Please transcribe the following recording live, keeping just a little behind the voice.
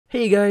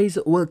Hey guys,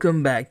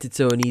 welcome back to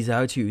Tony's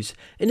How To's.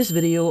 In this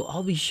video,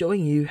 I'll be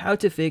showing you how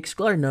to fix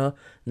Klarna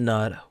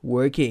not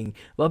working.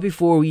 But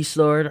before we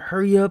start,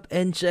 hurry up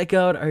and check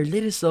out our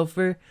latest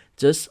software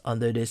just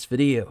under this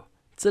video.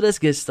 So let's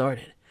get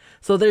started.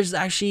 So there's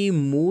actually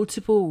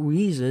multiple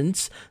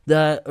reasons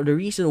that the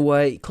reason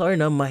why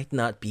Klarna might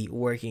not be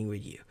working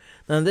with you.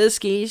 Now in this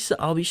case,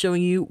 I'll be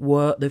showing you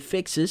what the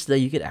fixes that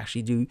you could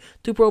actually do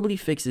to probably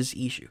fix this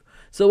issue.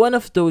 So one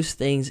of those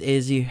things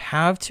is you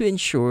have to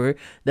ensure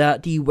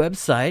that the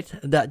website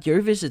that you're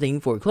visiting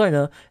for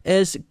Klarna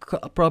is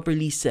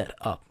properly set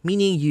up,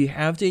 meaning you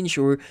have to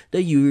ensure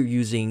that you're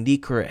using the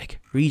correct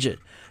region.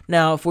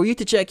 Now, for you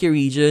to check your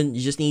region,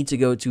 you just need to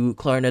go to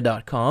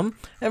Klarna.com,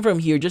 and from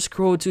here, just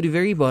scroll to the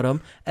very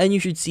bottom, and you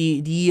should see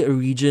the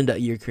region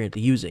that you're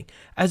currently using.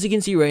 As you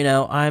can see right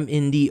now, I'm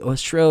in the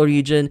Australia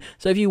region,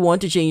 so if you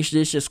want to change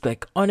this, just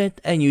click on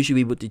it, and you should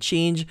be able to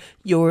change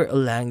your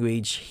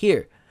language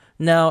here.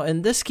 Now,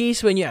 in this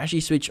case, when you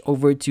actually switch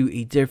over to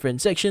a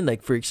different section,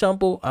 like for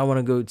example, I want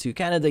to go to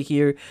Canada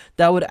here,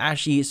 that would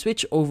actually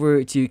switch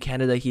over to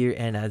Canada here.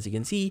 And as you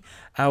can see,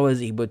 I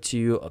was able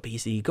to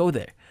basically go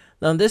there.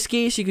 Now, in this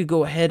case, you could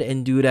go ahead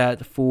and do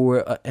that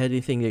for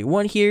anything that you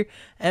want here.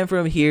 And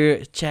from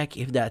here, check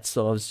if that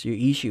solves your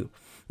issue.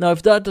 Now,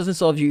 if that doesn't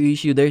solve your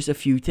issue, there's a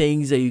few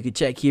things that you could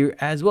check here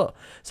as well.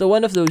 So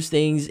one of those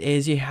things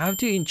is you have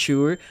to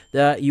ensure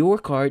that your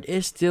card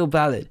is still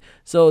valid.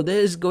 So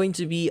this is going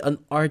to be an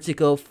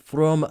article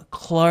from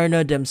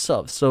Klarna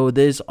themselves. So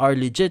these are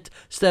legit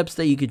steps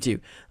that you could do.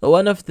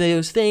 One of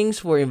those things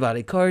for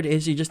invalid card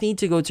is you just need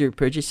to go to your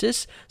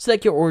purchases,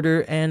 select your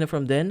order, and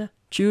from then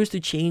choose to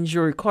change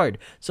your card.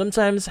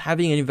 Sometimes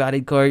having an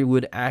invalid card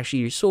would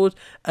actually result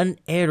an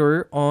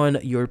error on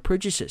your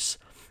purchases.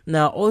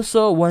 Now,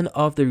 also one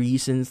of the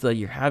reasons that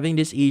you're having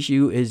this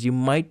issue is you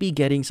might be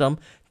getting some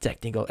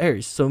technical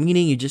errors. So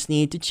meaning you just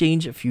need to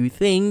change a few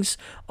things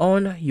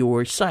on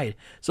your side.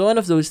 So one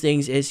of those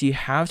things is you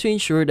have to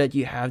ensure that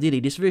you have the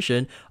latest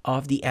version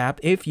of the app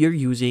if you're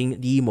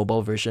using the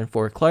mobile version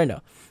for Klarna.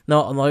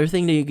 Now, another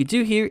thing that you could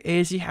do here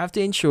is you have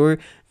to ensure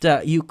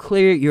that you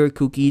clear your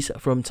cookies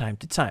from time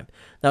to time.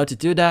 Now, to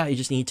do that, you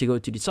just need to go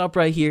to the top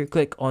right here,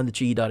 click on the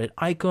three-dotted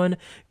icon,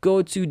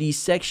 go to the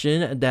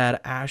section that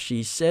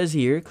actually says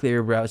here,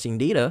 clear browsing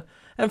data.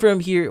 And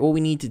from here, what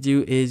we need to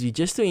do is you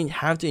just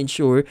have to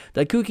ensure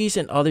that cookies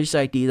and other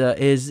site data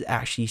is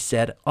actually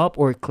set up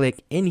or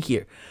click in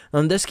here. Now,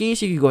 in this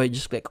case, you can go ahead and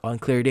just click on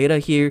clear data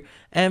here.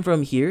 And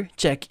from here,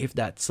 check if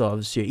that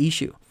solves your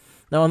issue.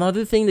 Now,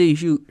 another thing that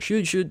you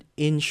should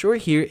ensure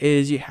here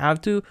is you have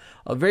to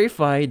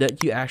verify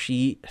that you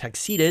actually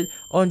succeeded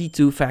on the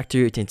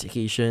two-factor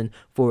authentication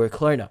for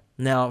Klarna.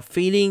 Now,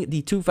 failing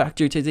the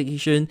two-factor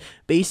authentication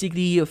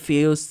basically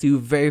fails to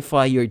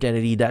verify your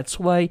identity. That's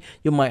why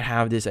you might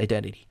have this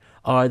identity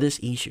or this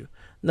issue.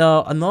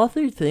 Now,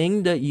 another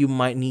thing that you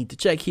might need to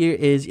check here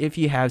is if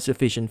you have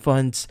sufficient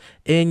funds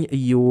in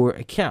your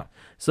account.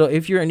 So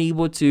if you're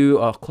unable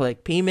to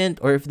collect payment,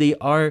 or if they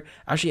are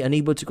actually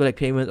unable to collect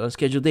payment on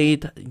scheduled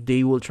date,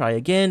 they will try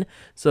again.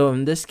 So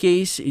in this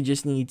case, you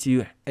just need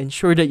to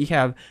ensure that you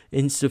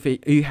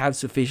have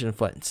sufficient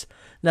funds.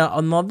 Now,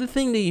 another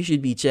thing that you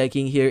should be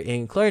checking here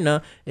in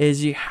Klarna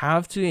is you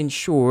have to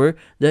ensure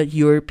that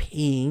you're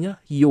paying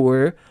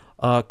your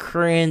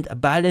current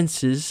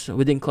balances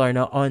within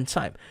Klarna on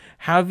time.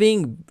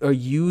 Having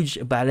huge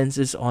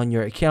balances on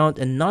your account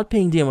and not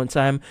paying them on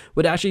time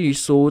would actually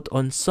result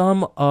on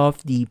some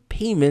of the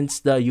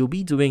payments that you'll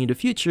be doing in the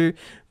future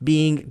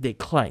being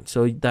declined.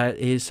 So that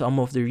is some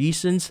of the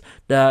reasons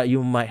that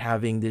you might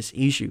having this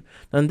issue.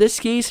 Now, in this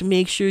case,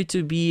 make sure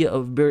to be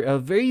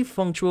very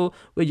punctual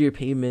with your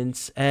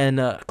payments, and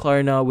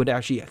Klarna would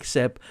actually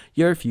accept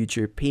your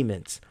future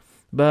payments.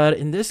 But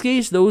in this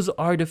case, those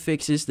are the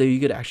fixes that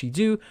you could actually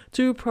do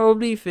to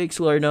probably fix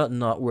Klarna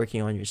not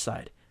working on your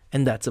side.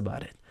 And that's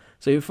about it.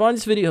 So if you found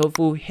this video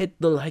helpful, hit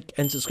the like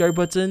and subscribe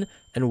button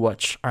and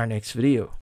watch our next video.